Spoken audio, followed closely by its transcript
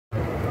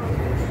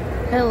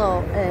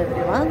Hello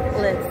everyone,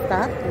 let's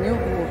start new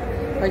vlog.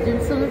 Пойдем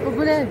со мной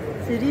погуляем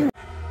с Ириной.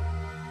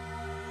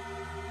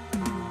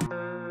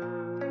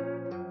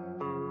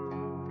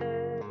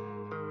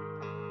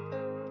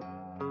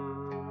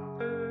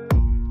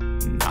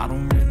 I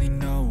don't really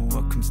know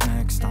what comes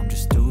next. I'm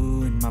just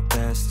doing my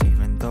best,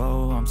 even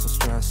though I'm so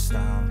stressed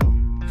out.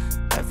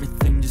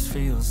 Everything just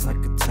feels like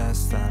a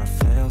test that I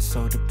fail,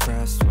 so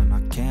depressed when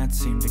I can't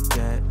seem to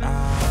get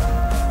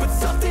out. But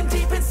something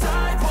deep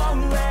inside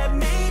won't let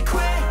me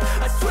quit.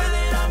 I swear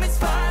that I'm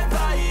inspired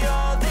by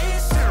all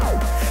this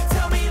shit.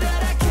 Tell me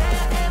that I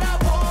can't and I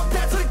won't.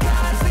 That's what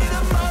guides me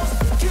the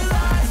most. Your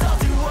lies, I'll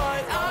do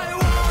what I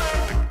want.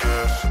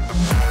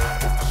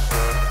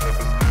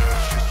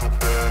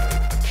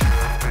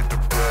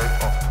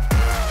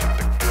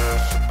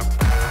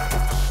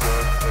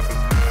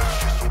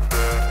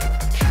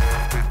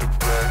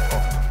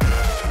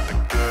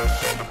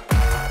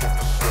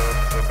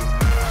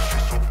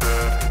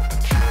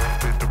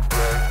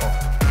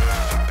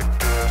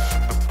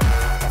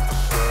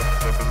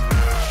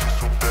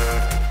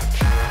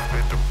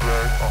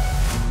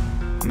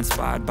 I'm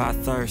inspired by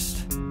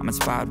thirst, I'm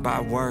inspired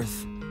by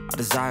worth. I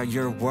desire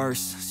your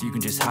worst, so you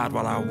can just hide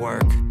while I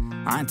work.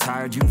 I ain't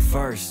tired, you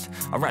first.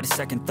 I'll write a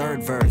second,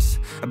 third verse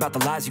about the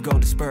lies you go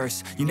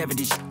disperse. You never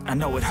did shit, I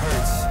know it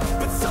hurts.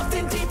 But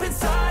something deep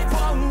inside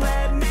won't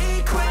let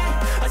me quit.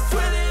 I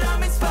swear that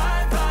I'm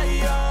inspired by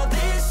all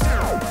this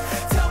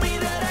shit. Tell me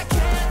that I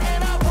can't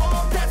and I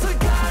won't. That's what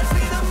guides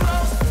me the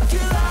most.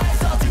 Your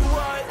lies, I'll do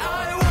what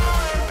I want.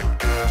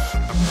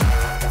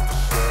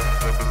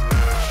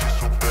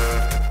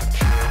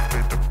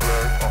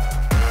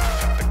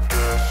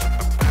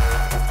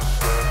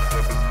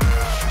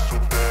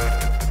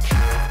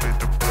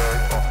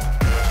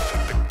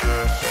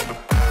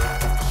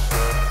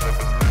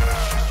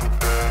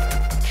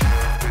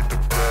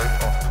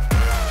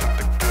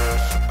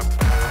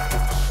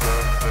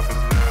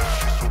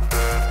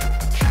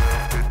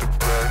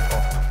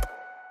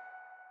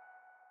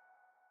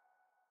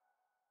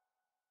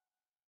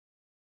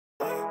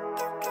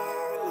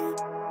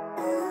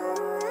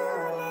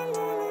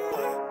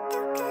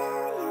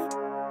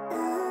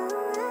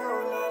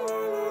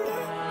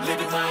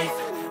 Living life,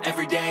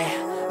 every day,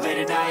 late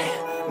at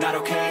night, not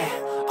okay.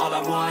 All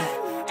I want,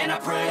 and I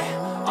pray,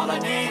 all I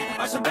need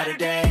are some better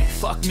days.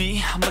 Fuck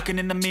me, I'm looking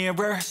in the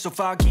mirror, so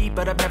foggy,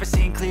 but I've never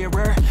seen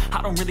clearer.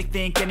 I don't really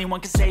think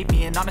anyone can save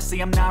me, and honestly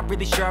I'm not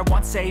really sure I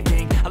want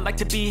saving. I like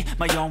to be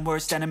my own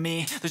worst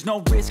enemy. There's no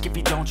risk if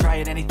you don't try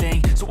at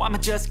anything, so I'ma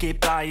just keep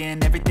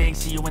buying everything.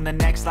 See you in the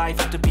next life,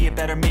 have to be a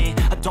better me.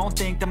 I don't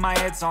think that my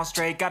head's on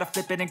straight, gotta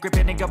flip it and grip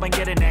it and go and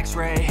get an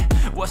x-ray.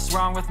 What's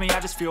wrong with me? I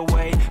just feel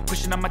weight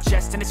pushing on my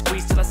chest and it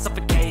squeezes till I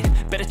suffocate.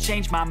 Better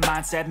change my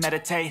mindset,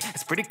 meditate.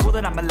 It's pretty cool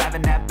that I'm alive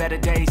and have better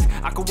days.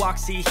 I could walk,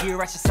 see,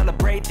 hear, I should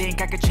celebrate.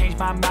 Think I could change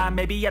my mind,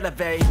 maybe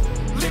elevate.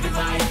 Living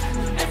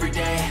life, every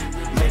day,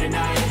 late at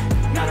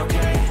night, not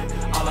okay.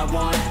 All I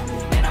want,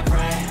 and I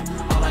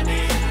pray, all I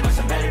need are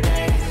some better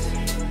days.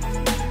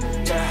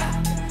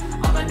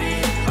 Yeah, all I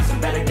need are some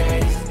better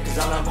days. Cause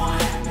all I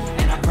want,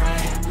 and I pray,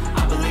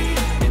 I believe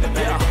in the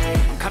better days.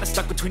 I'm kinda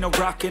stuck between a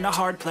rock and a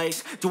hard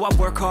place. Do I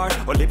work hard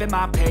or live at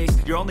my pace?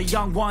 You're only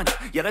young once,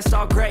 yeah that's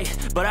all great,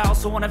 but I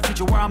also want a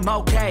future where I'm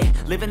okay.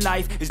 Living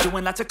life is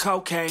doing lots of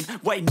cocaine.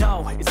 Wait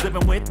no, it's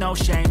living with no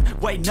shame.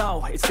 Wait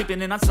no, it's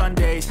sleeping in on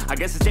Sundays. I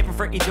guess it's different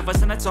for each of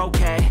us and that's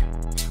okay.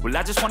 Well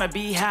I just wanna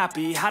be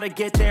happy, how to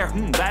get there?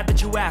 Glad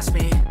that you asked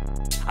me.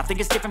 I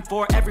think it's different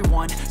for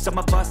everyone. Some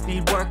of us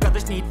need work,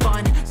 others need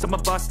fun. Some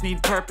of us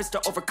need purpose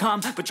to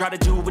overcome. But try to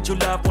do what you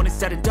love when it's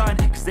said and done.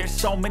 Cause there's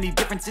so many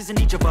differences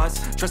in each of us.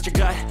 Trust your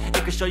gut,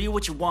 it can show you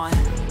what you want.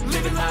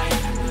 Living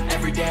life,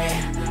 every day,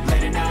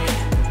 late at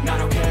night,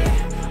 not okay.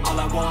 All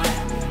I want,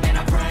 and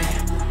I pray,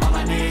 all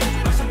I need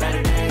are some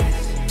better days.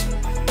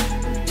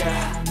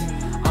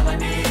 Yeah, all I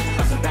need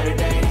are some better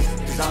days.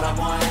 Cause all I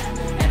want,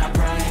 and I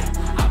pray,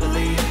 I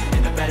believe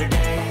in the better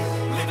days.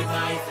 Living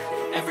life,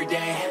 every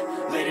day,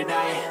 late at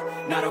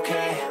night, not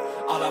okay.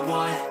 All I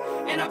want,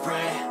 and I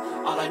pray,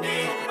 all I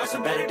need are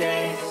some better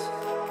days.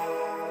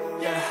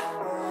 Yeah,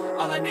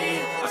 all I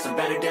need are some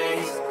better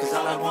days. Cause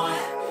all I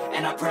want,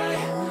 and I pray,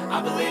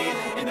 I believe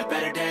in the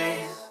better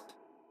days.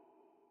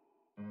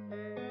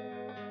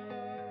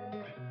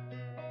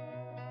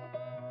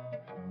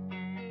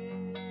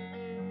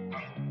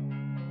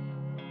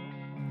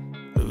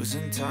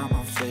 Losing time,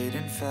 I'm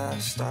fading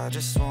fast. I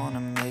just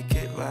wanna make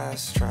it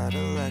last. Try to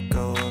let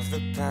go of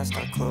the past.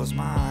 I close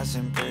my eyes,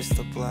 embrace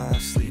the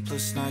blast.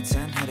 Sleepless nights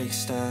and headaches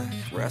stack.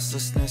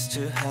 Restlessness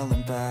to hell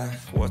and back.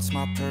 What's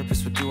my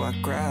purpose? What do I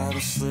grab? A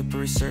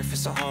slippery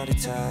surface, a heart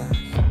attack.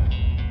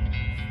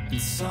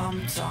 And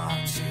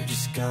sometimes you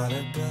just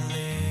gotta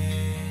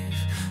believe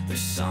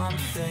there's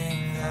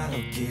something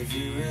that'll give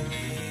you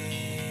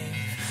relief.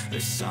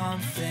 There's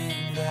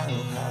something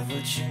that'll have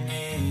what you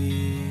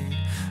need.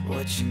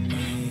 What you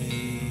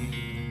need.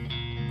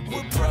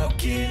 We're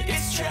broken,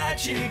 it's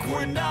tragic.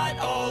 We're not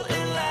all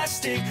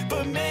elastic,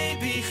 but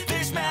maybe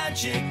there's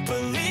magic.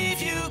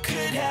 Believe you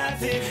could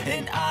have it.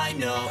 And I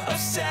know of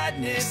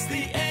sadness,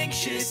 the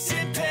anxious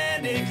and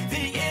panic,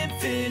 the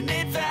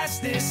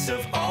darkness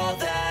of all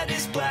that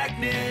is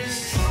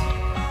blackness.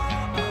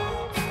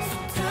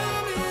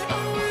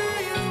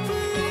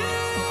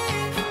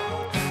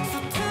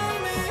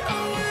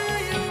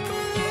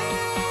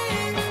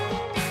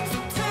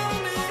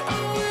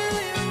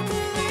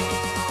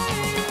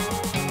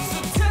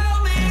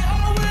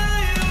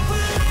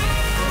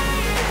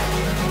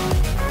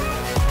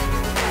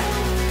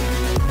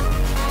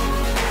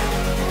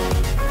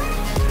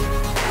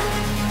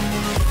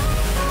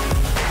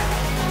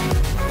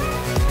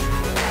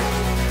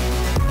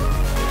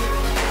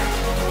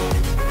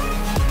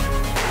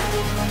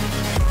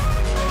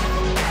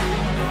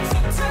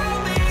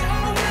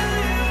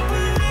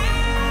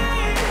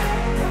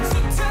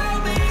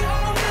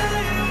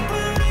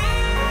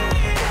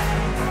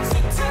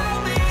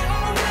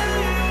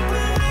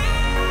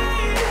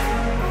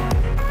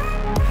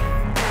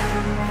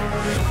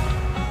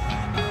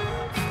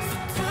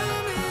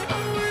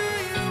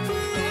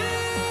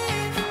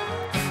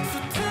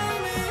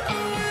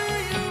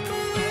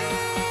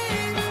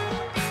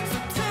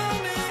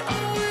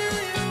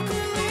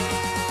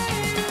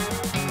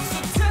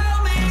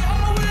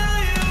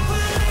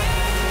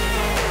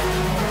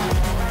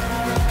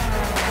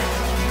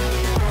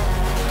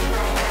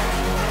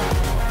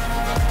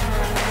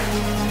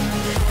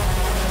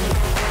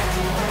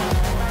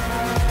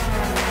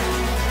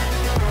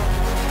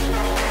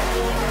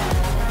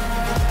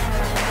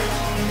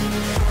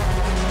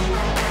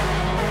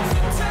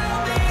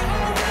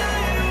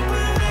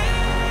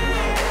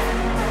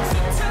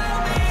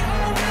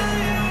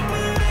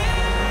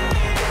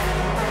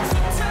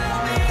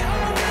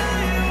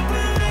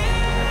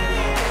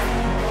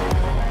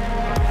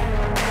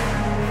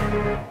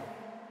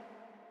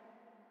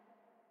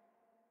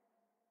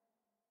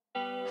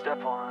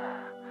 Step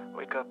 1,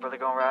 wake up early,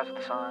 gonna rise with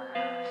the sun.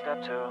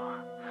 Step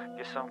 2,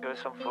 get some good,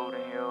 some food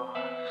in you.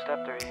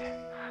 Step 3,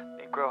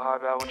 think real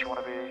hard about what you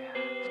wanna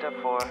be. Step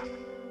 4,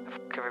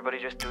 everybody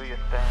just do your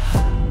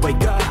thing.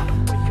 Wake up,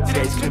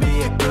 today's gonna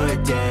be a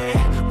good day.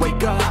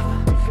 Wake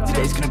up,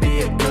 today's gonna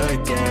be a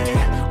good day.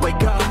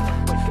 Wake up,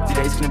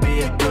 today's gonna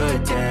be a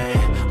good day.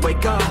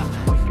 Wake up,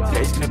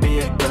 today's gonna be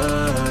a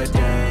good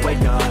day.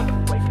 Wake up,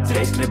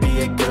 today's gonna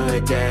be a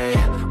good day.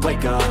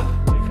 Wake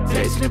up,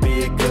 today's gonna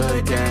be a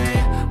good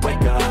day.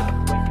 Wake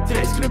up,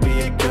 today's gonna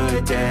be a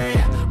good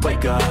day.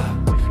 Wake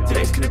up,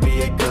 today's gonna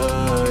be a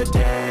good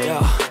day.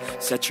 Yo,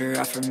 set your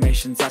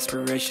affirmations,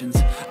 aspirations.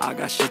 I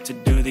got shit to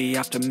do, the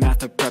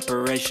aftermath of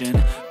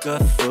preparation.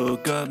 Good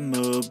food, good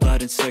mood,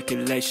 blood in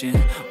circulation.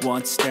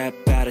 One step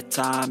at a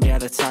time, yeah,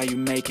 that's how you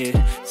make it.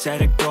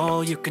 Set a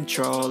goal you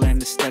control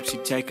and the steps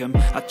you take them.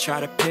 I try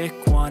to pick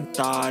one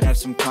thought, have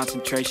some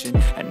concentration.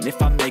 And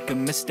if I make a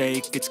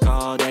mistake, it's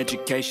called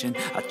education.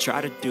 I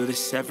try to do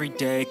this every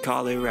day,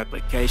 call it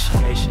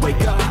replication.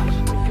 Wake up,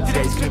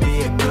 today's gonna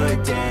be a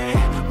good day.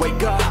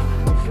 Wake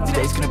up,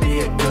 today's gonna be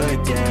a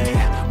good day.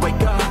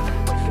 Wake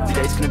up,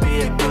 today's gonna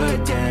be a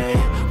good day.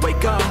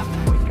 Wake up,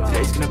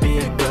 today's gonna be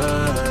a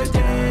good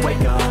day.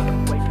 Wake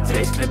up,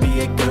 today's gonna be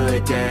a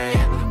good day.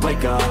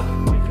 Wake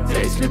up,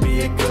 today's gonna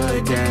be a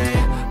good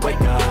day.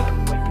 Wake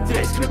up,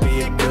 today's gonna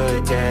be a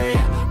good day.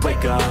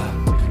 Wake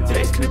up,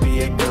 today's gonna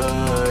be a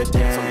good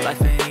day. So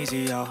life ain't easy,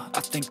 yo,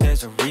 I think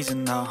there's a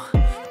reason though.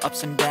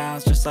 Ups and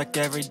downs, just like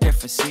every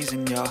different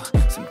season, yo.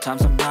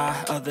 Sometimes I'm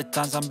high, other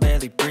times I'm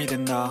barely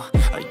breathing, though.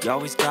 I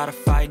always gotta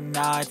fight and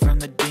hide from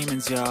the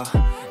demons, yo.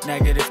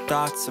 Negative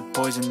thoughts are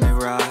poison, they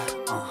rot.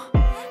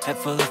 Head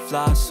full of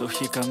flies, so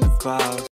here come the clouds.